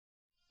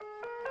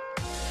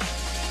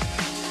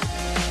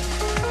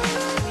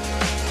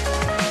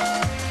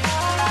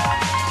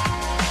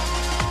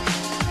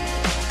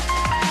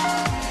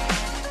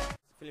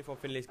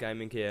Finley's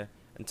Gaming here,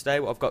 and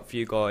today what I've got for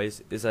you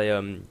guys is a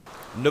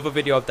another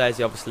video of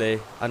DayZ, obviously,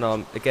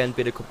 and again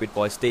been accompanied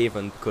by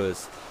Stephen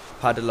because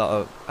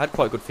I've had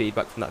quite good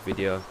feedback from that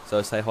video.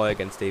 So say hi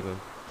again,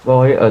 Stephen.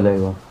 Right,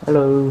 hello.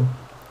 Hello.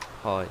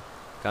 Hi. Okay,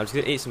 I'm just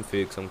gonna eat some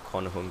food because I'm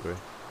kind of hungry.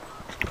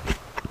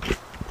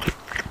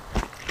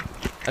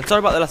 And sorry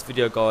about the last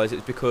video, guys.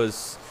 It's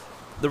because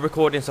the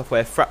recording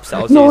software Fraps that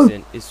I was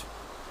using is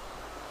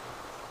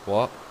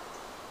what?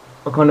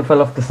 I kind of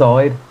fell off the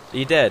side. Are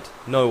you dead?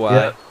 No way.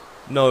 Yeah.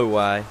 No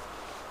way.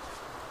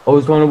 I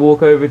was trying to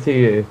walk over to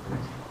you,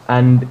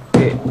 and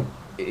it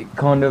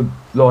kind of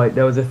like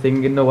there was a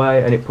thing in the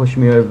way, and it pushed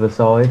me over the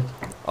side.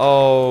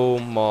 Oh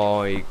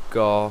my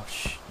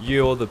gosh,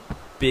 you're the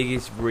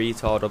biggest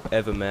retard I've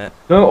ever met.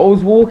 No, I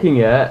was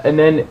walking and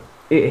then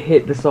it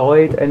hit the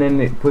side, and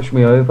then it pushed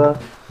me over.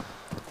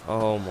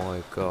 Oh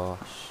my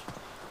gosh.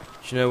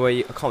 Do you know where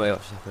you? I can't believe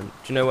what just happened.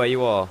 Do you know where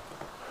you are?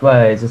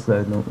 Wait, it's just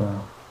loading up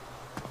now.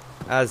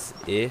 As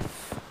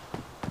if.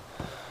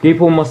 Keep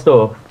all my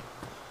stuff.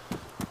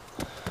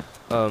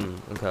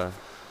 Okay.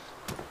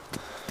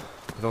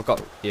 If I've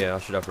got, yeah, I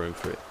should have room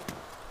for it.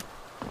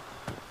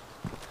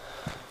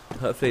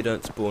 Hopefully you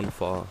don't spawn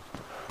far.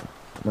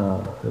 No,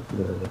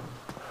 hopefully.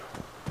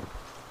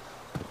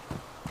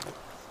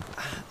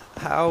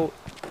 How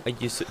are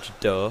you such a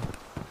derp?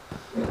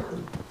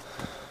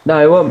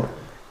 No, it wasn't.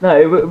 No,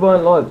 it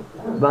wasn't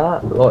like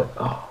that. Like,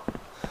 oh,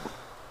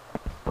 I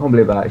can't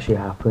believe that actually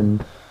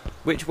happened.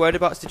 Which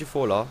whereabouts did you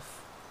fall off?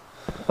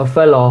 I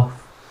fell off.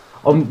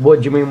 What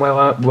do you mean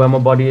where my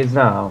body is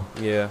now?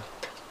 Yeah.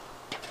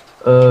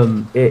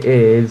 It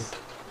is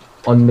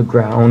on the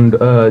ground,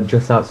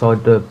 just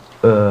outside the.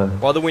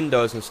 By the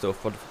windows and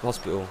stuff, by the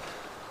hospital.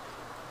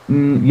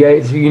 Yeah,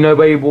 it's, you know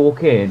where you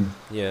walk in.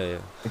 Yeah,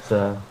 yeah. It's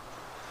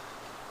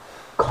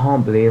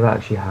can't believe it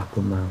actually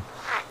happened, man.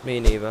 Me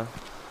neither.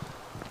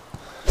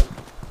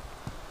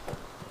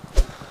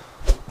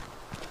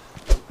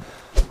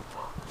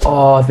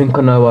 Oh, I think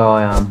I know where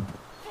I am.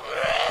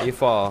 Are you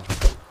far?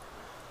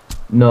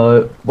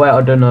 No, wait,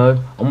 I don't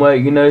know. I'm where,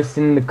 you know,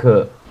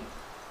 Syndicate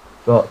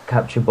got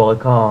captured by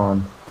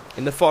Khan.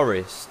 In the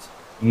forest?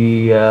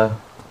 Yeah.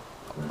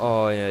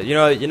 Oh yeah. You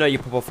know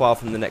you're probably far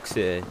from the next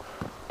city.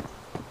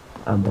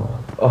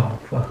 Oh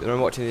fuck.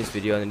 I'm watching this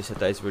video and then you said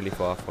that it's really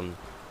far from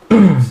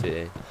the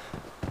city.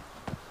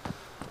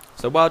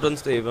 So well done,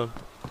 Stephen.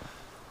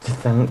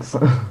 Thanks.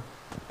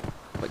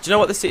 But do you know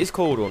what the city's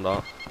called or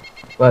not?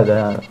 Right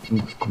there,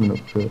 I'm just coming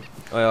up to it.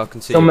 Oh yeah, I can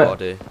see your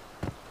body.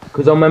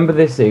 Because I remember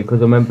this city, because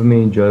I remember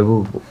me and Joe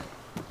were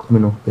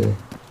coming up here.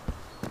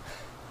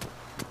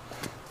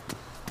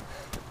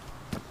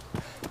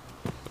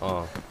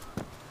 Oh.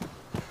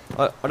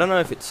 I don't know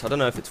if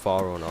it's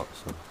far or not.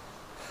 So.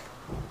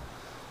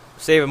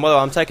 Stephen, by the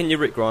way, I'm taking your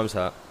Rick Grimes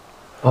hat.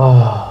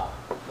 Oh.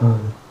 No.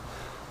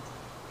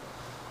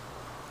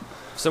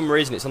 For some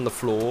reason, it's on the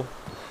floor.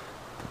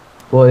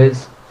 What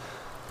is?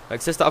 Like,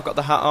 it says that I've got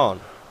the hat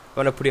on.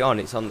 When I put it on,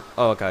 it's on.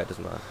 Oh, okay, it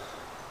doesn't matter.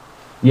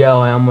 Yeah,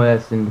 I am where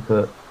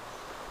Syndicate.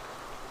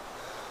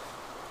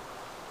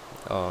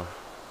 Oh.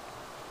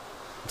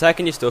 I'm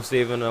taking your stuff,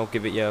 Stephen. I'll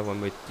give it you when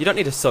we. You don't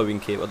need a sewing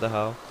kit. What the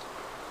hell?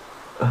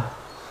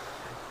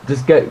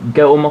 Just get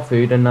all my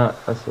food and that.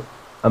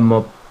 And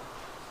my.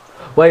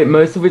 Wait,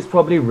 most of it's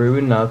probably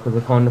ruined now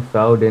because I kind of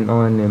fell, didn't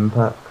I, in the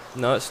impact.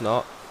 No, it's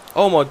not.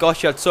 Oh my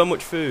gosh, you had so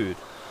much food.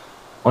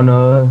 I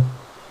know.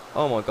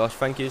 Oh my gosh,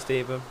 thank you,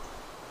 Stephen.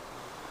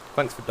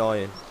 Thanks for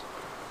dying.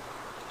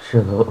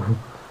 Shut up.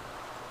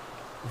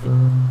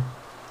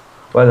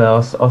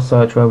 Well, I'll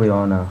search where we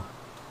are now.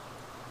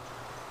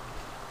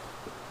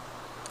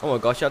 Oh my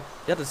gosh, you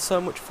had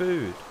so much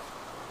food.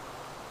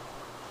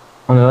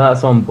 I know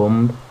that's on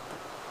bummed.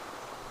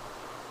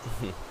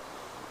 You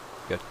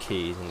had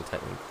keys and you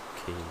take the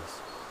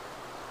keys.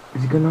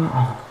 Is he gonna?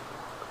 Oh.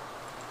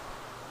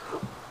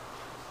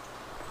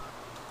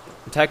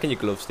 I'm taking your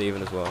gloves,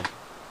 Stephen, as well.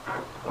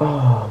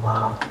 Oh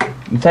wow!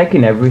 I'm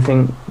taking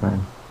everything,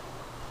 man.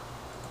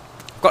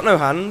 I've got no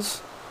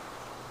hands.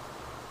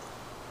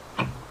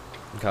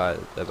 Okay,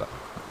 they're back.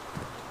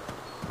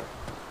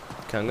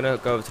 Okay, I'm gonna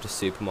go over to the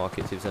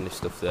supermarket see if there's any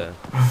stuff there.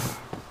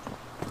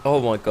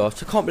 Oh my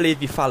gosh, I can't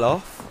believe you fell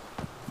off.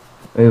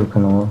 Who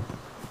can I?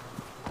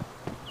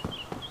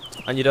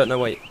 And you don't know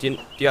where. Do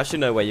you actually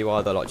know where you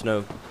are though? Like, do you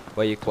know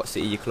what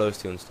city you're close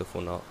to and stuff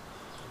or not?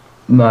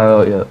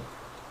 No, not yet.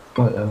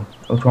 Right there.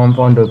 I'll try and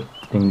find a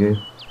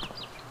thingy.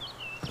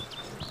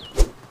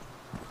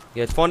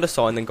 Yeah, to find a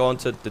sign, then go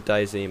onto the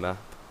DayZ map.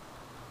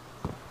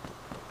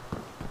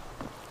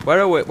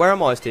 Where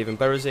am I, Stephen?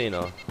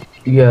 Berezino?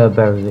 Yeah,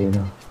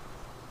 Berezino.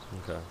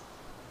 Okay.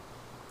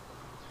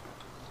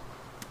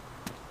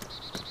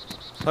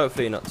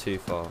 Hopefully not too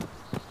far.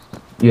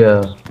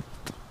 Yeah.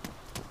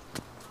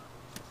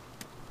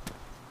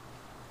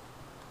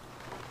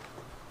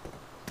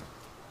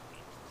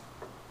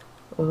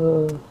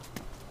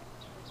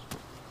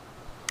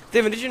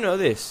 Stephen, did you know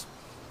this?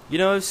 You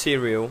know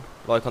cereal,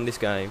 like on this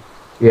game?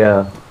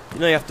 Yeah. You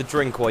know you have to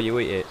drink while you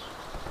eat it?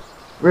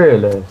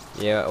 Really?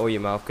 Yeah, or your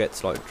mouth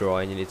gets like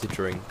dry and you need to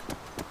drink.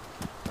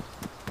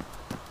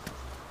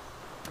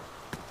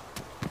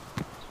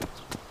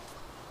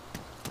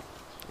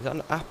 Is that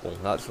an apple?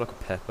 That looks like a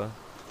pepper.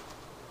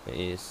 It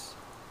is.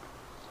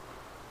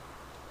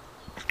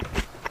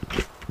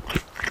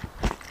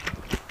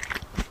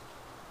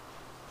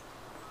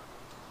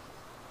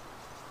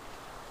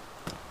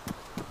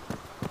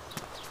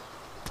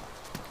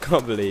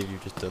 Can't believe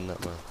you've just done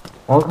that, man.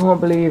 I can't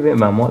believe it,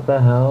 man. What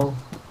the hell?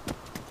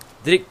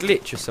 Did it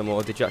glitch or something,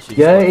 or did you actually?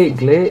 Yeah, it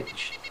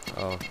glitched.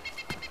 Oh.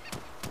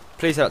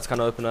 Please, that's can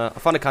opener. I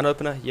found a can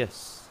opener.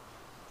 Yes.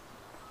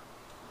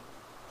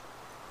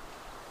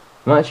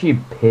 I'm actually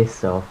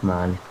pissed off,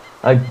 man.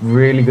 I had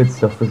really good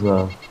stuff as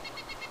well.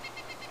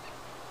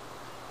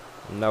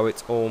 No,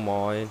 it's all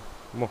mine.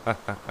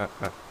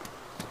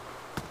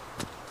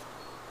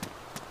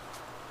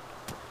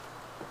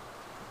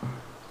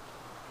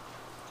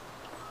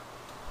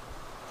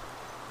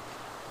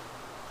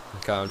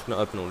 Okay, I'm just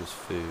gonna open all this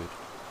food.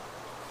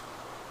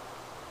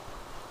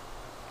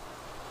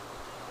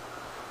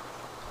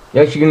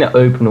 You're actually gonna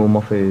open all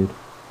my food?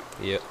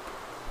 Yep.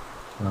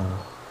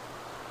 Oh,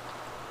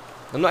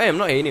 I'm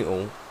not eating it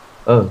all.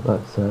 oh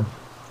that's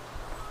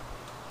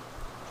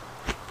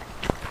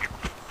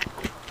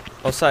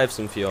I'll save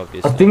some for you,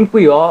 obviously. I think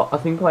we are. I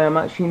think I am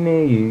actually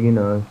near you, you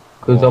know.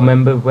 Because I Why?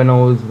 remember when I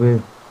was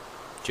with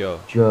Joe.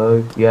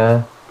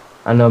 yeah.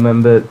 And I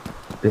remember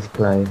this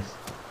place.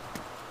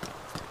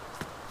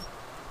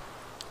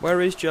 Where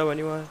is Joe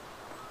anyway?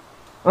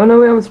 Oh no,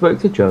 we haven't spoke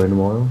to Joe in a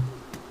while.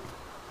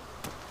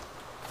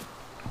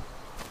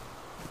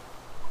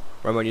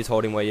 Remember when you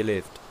told him where you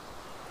lived?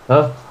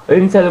 Huh? I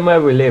didn't tell him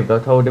where we lived, I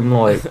told him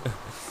like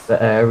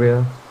the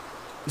area.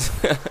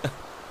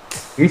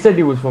 He said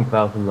he was from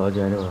Falcon Lodge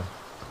anyway.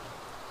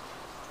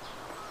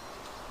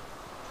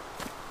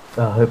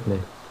 Hopefully.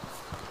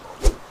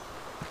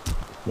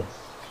 Yes.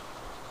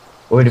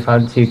 Already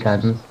found 2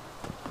 cans.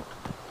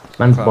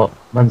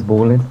 Man's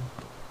balling.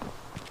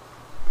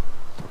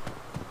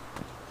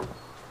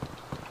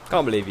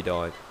 Can't believe you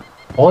died.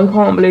 I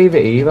can't believe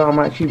it either, I'm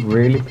actually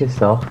really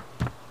pissed off.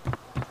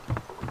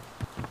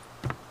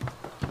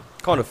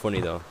 Kind of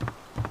funny though.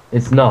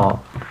 It's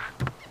not.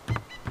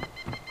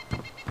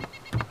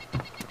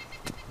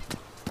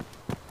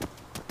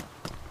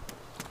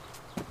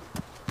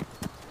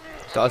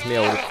 If that was me,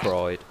 I would have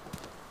cried.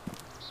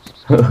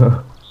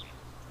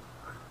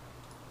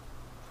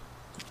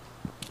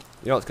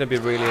 You know what's going to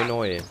be really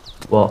annoying?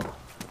 What?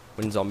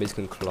 When zombies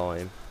can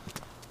climb.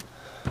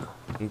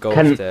 And go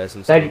upstairs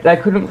and they, stuff. they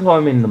couldn't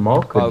climb in the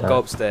mall, could Oh, they? go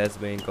upstairs,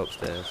 I mean, go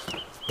upstairs.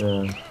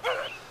 Yeah.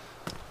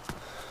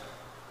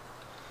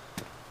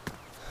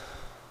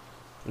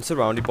 I'm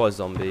surrounded by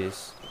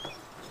zombies.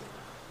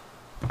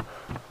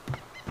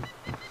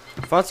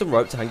 Find some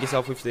rope to hang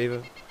yourself with,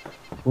 Steven.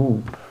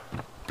 Ooh.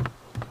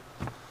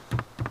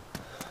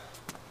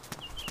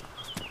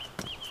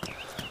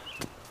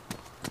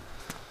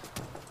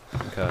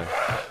 Okay.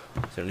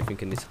 Is there anything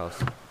in this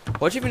house?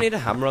 Why do you even need a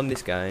hammer on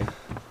this game?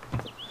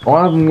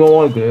 I have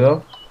no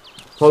idea.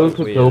 Probably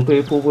to Weird. kill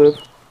people with.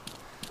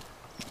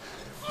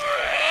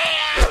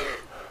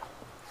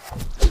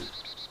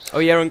 Oh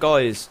yeah, and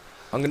guys,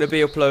 I'm gonna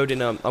be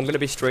uploading. I'm gonna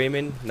be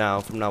streaming now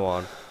from now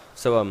on.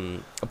 So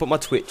I'll put my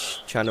Twitch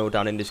channel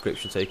down in the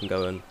description so you can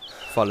go and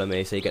follow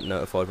me, so you get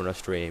notified when I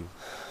stream,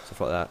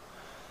 stuff like that.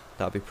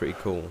 That'd be pretty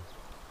cool.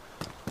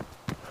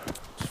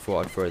 Just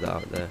thought I'd throw that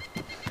out there.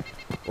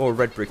 Or a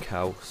red brick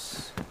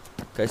house.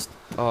 Okay.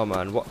 Oh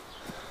man, what?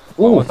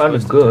 Ooh, What am I found a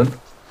supposed to gun.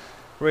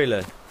 do?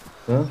 Really?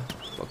 Yeah.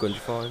 What gun did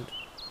you find?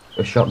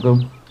 A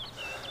shotgun.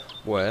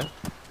 Where?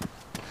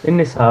 In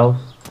this house.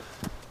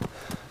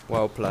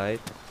 Well played.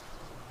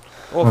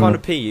 Oh, I found a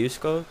PU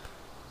scope.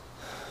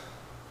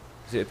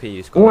 Is it a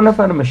PU scope? Oh, and I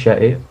found a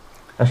machete.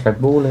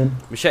 Hashtag balling.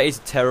 Machetes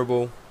are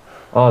terrible.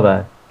 Are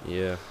they?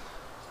 Yeah.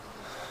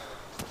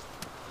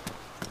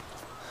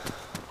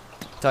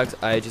 Takes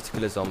ages to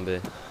kill a zombie.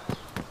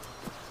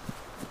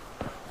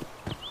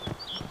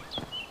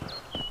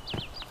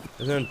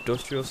 There's an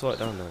industrial site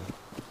down there.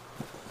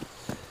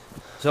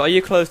 So are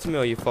you close to me or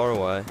are you far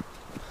away?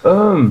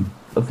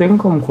 I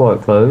think I'm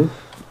quite close.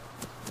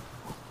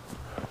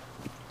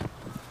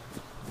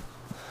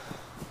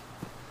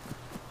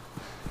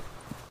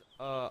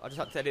 I just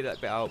had to edit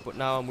that bit out, but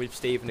now I'm with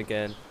Stephen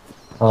again.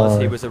 Oh.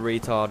 He was a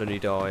retard and he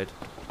died.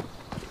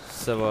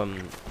 So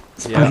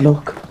yeah. Bad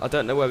luck. I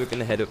don't know where we're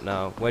gonna head up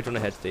now. Where do you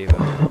wanna head, Stephen?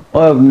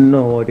 I have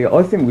no idea.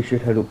 I think we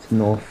should head up to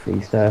North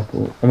East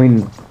Airport. I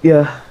mean,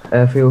 yeah,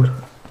 airfield.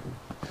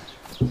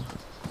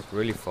 It's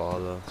really far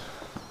though.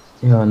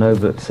 Yeah, I know,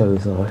 but so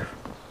is life.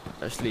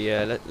 Actually,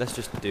 yeah, let's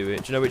just do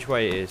it. Do you know which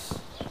way it is?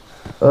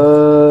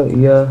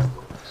 Yeah.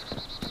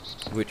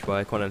 Which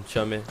way? Come on then,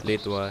 show me.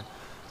 Lead the way.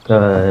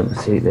 Let me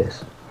see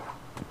this.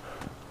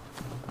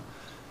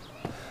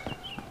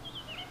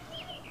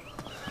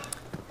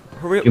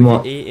 Hurry up You with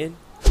might- your eating.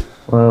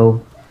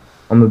 Well,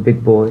 I'm a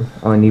big boy.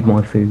 I need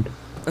my food.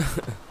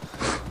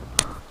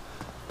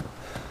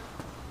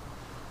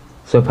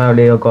 So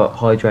apparently I got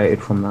hydrated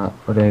from that.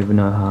 I don't even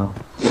know how.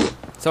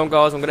 So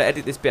guys, I'm going to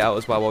edit this bit out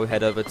as well while we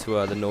head over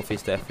to the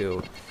northeast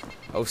airfield.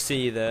 I'll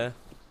see you there.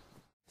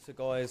 So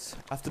guys,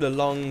 after the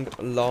long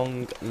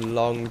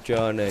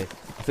journey,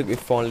 I think we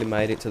finally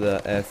made it to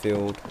the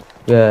airfield.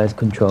 Yeah, it's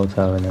control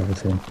tower and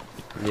everything.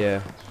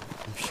 Yeah,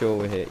 I'm sure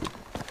we're here.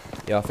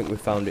 Yeah, I think we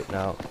found it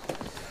now.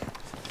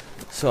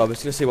 So I'm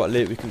just gonna see what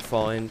loot we can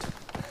find.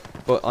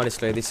 But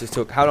honestly, this has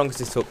took. How long has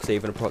this took,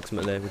 Stephen?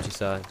 Approximately, would you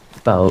say?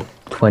 About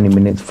 20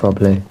 minutes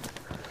probably.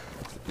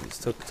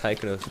 It's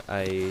taken us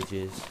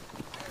ages.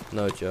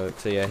 No joke.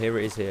 So yeah, here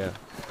it is here.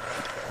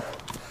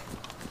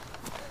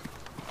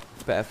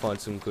 Better find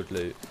some good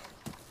loot.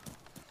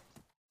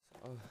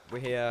 We're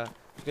here.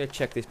 I'm gonna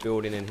check this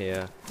building in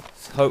here.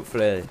 So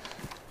hopefully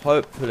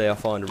I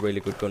find a really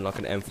good gun like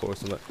an M4 or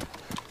something.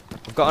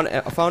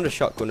 I found a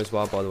shotgun as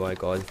well, by the way,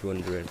 guys, if you're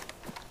wondering.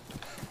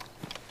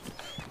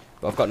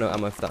 But I've got no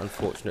ammo for that,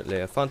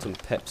 unfortunately. I found some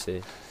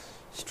Pepsi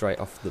straight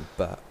off the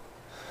bat.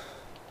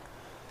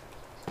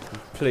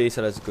 Please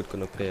say there's a good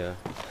gun up here.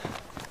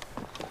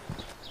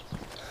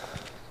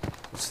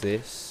 What's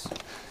this?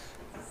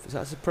 Is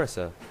that a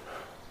suppressor?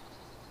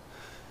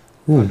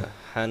 Ooh. And a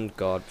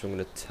handguard, which I'm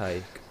gonna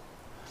take.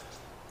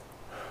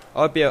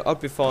 I'd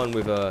be fine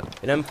with an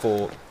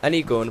M4,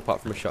 any gun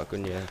apart from a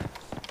shotgun, yeah,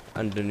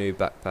 and a new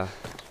backpack,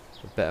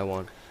 a better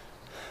one.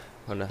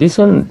 This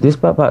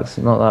backpack's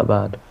not that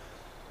bad.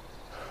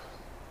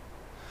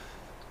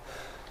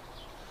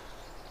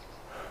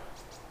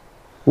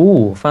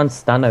 Ooh, found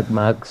Stanag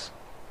mags.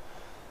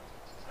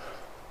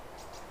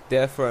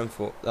 Yeah, for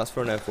M4. That's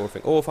for an M4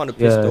 thing. Oh, I found a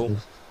pistol. Yeah,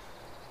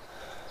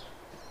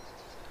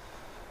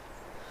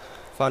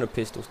 Found a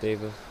pistol,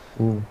 Stephen.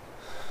 ooh.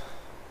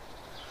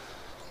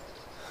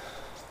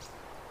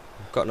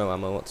 Got no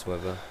ammo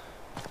whatsoever.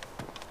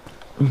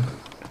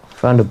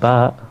 Found a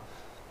bat.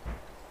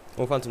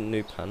 Oh, I found some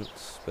new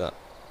pants, but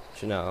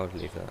actually no, I'll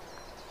leave that.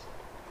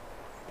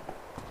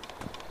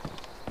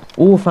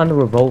 Ooh, found a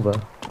revolver.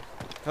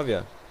 Have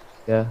you?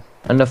 Yeah.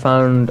 And I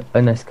found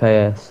an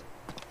SKS.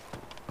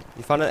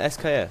 You found an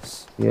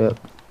SKS? Yep.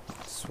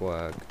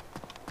 Swag.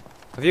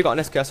 Have you got an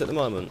SKS at the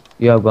moment?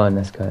 Yeah, I've got an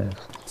SKS.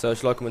 So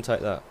shall I come and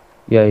take that?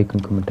 Yeah, you can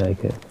come and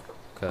take it.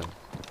 Okay.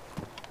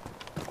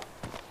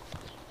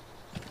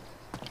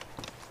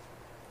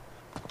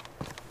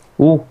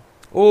 Ooh.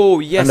 Oh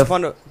yes,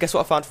 And guess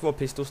what I found from my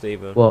pistol,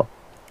 Stephen? What?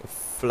 A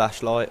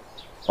flashlight.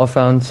 I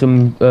found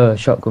some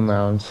shotgun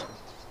rounds.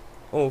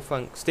 Oh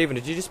thanks. Stephen,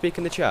 did you just speak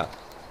in the chat?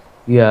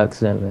 Yeah,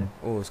 accidentally.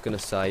 Oh, I was gonna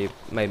say, you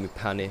made me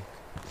panic.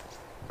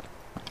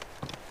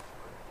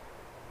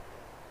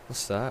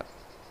 What's that?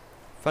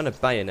 Found a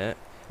bayonet.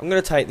 I'm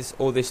gonna take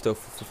all this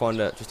stuff to find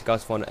out, just to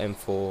guys find an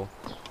M4.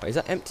 Wait, is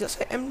that did that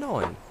say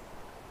M9?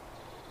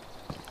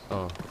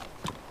 Oh.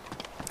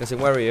 Listen,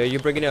 where are you? Are you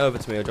bringing it over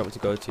to me, or do you want me to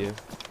go to you?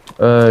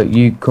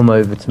 You come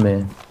over to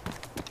me.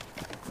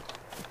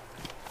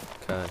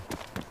 Okay.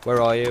 Where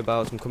are you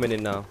about? I'm coming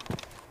in now.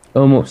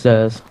 I'm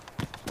upstairs.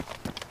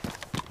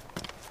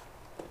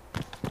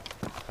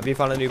 Have you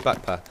found a new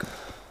backpack?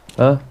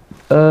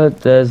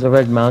 There's a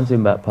red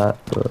mountain backpack,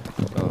 but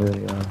not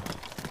really.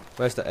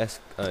 Where's the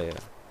S? Oh yeah.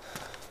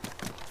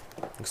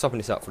 I'm stopping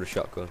this out for the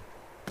shotgun.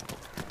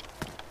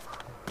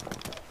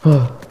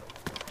 Do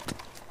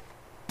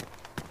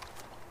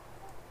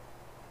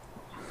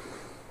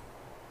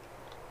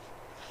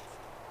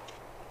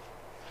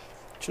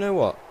Do you know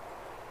what?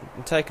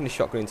 I'm taking the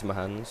shotgun into my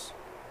hands.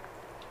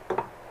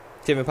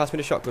 Steven, pass me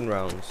the shotgun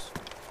rounds.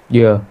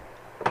 Yeah.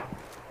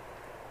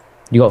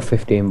 You got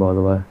 15, by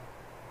the way.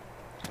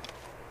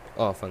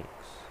 Oh, thanks.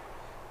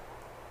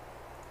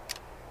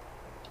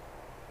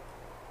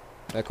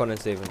 Come on then,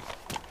 Steven.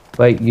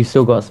 Wait, you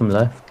still got some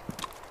left?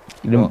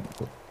 You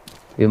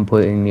didn't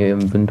put it in your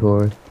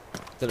inventory.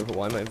 Didn't put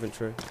what in my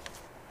inventory?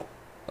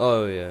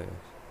 Oh, yeah.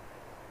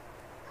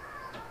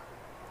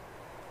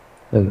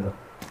 There you go.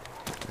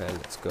 Okay,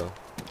 let's go.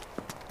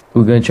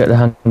 We're gonna check the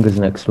hangars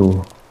next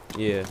door.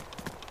 Yeah.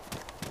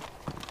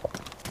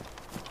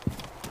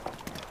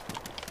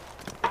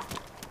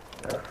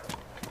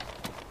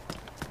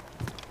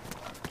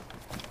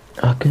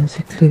 I can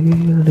see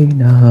clearly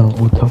now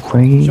the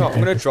rain. So I'm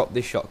gonna drop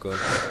this shotgun.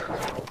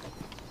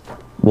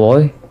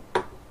 Why?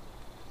 I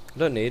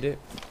don't need it.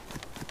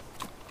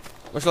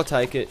 Or shall I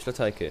take it? Shall I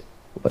take it?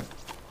 What?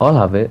 I'll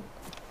have it.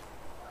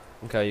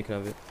 Okay, you can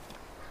have it.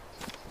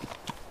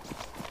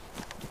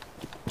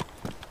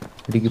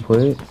 Where did you put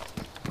it?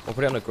 I'll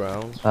put it on the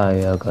ground. Ah,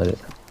 yeah, I got it.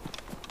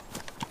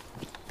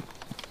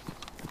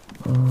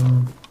 Do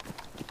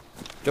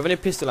you have any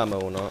pistol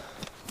ammo or not?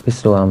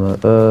 Pistol ammo.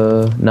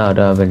 No, I don't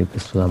have any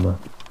pistol ammo.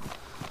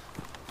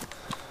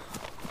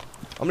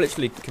 I'm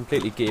literally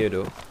completely geared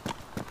up.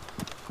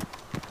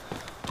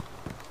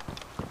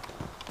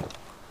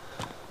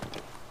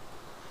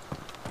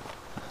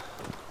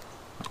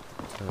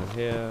 Turn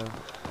here.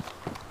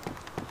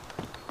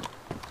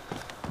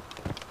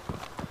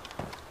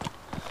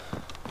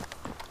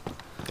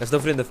 There's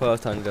nothing in the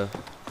first hangar.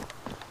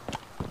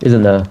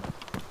 Isn't there?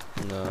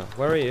 No.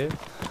 Where are you?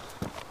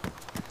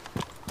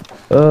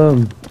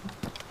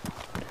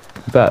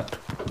 But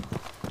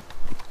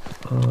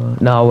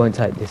no, I won't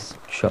take this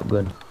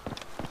shotgun.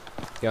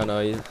 Yeah,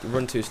 no, you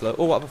run too slow.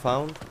 Oh, what have I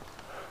found?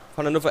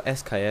 Found another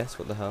SKS,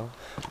 what the hell?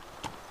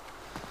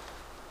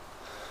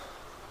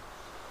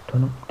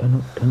 Turn up.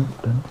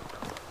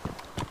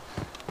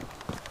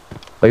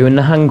 Are you in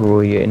the hangar or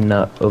are you in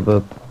that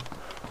other?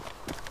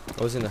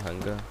 I was in the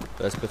hangar.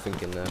 There's nothing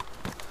in there.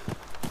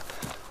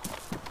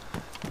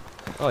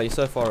 Oh, you're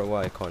so far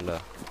away,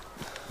 kinda.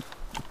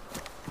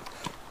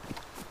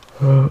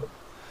 I'm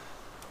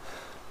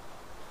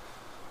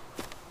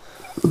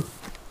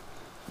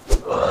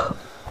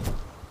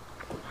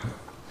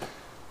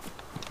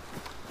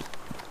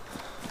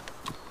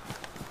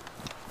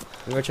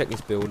gonna check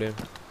this building.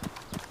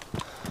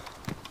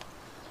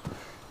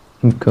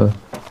 Okay.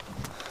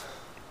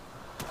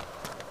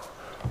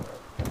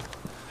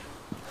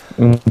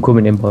 I'm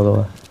coming in, by the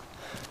way.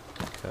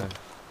 Okay.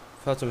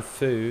 Found some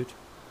food.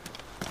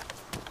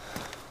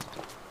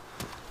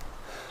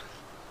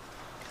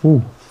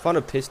 Ooh. Found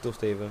a pistol,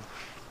 Stephen.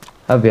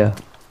 Have ya?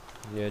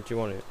 Yeah, do you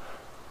want it?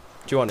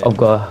 Do you want it? I've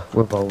got a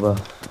revolver.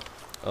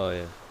 Oh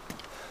yeah.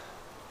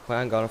 Wait,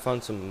 hang on, I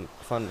found some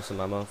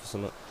ammo for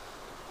some. Is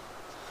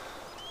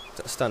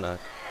that a standard?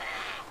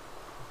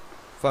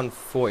 Found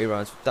 40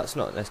 rounds. That's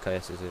not an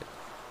SKS, is it?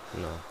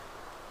 No.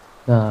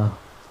 Nah.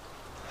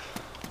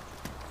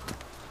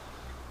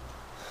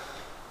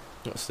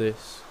 What's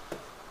this?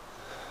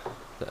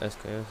 Is that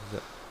SKS? Is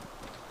it?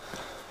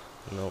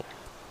 No.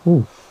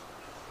 Ooh.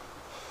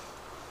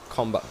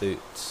 Combat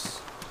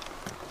boots.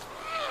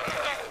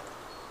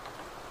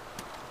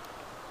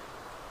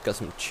 Got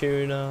some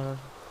tuna.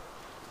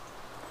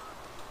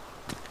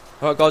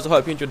 Alright guys, I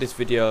hope you enjoyed this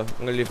video.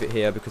 I'm going to leave it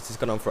here because it's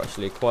gone on for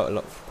actually quite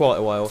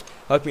a while.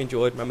 Hope you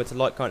enjoyed. Remember to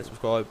like, comment,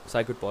 subscribe.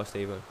 Say goodbye,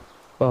 Stephen.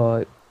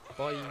 Bye.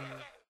 Bye.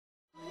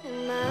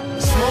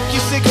 Smoke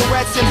your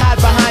cigarettes and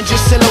hide behind your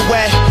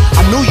silhouette.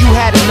 I knew you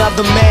had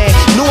another man,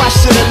 knew I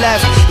should've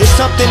left. It's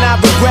something I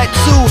regret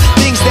too,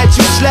 things that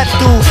you slept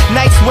through.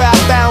 Nights where I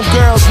found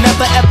girls,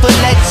 never ever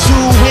let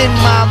you in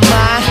my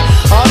mind.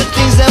 All the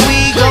things that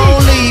we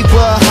gon' leave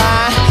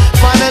behind.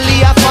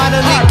 I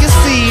finally can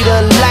see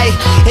the light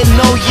and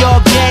know your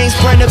games.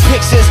 Burn the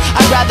pictures,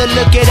 I'd rather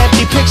look at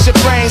empty picture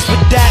frames. But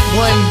that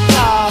one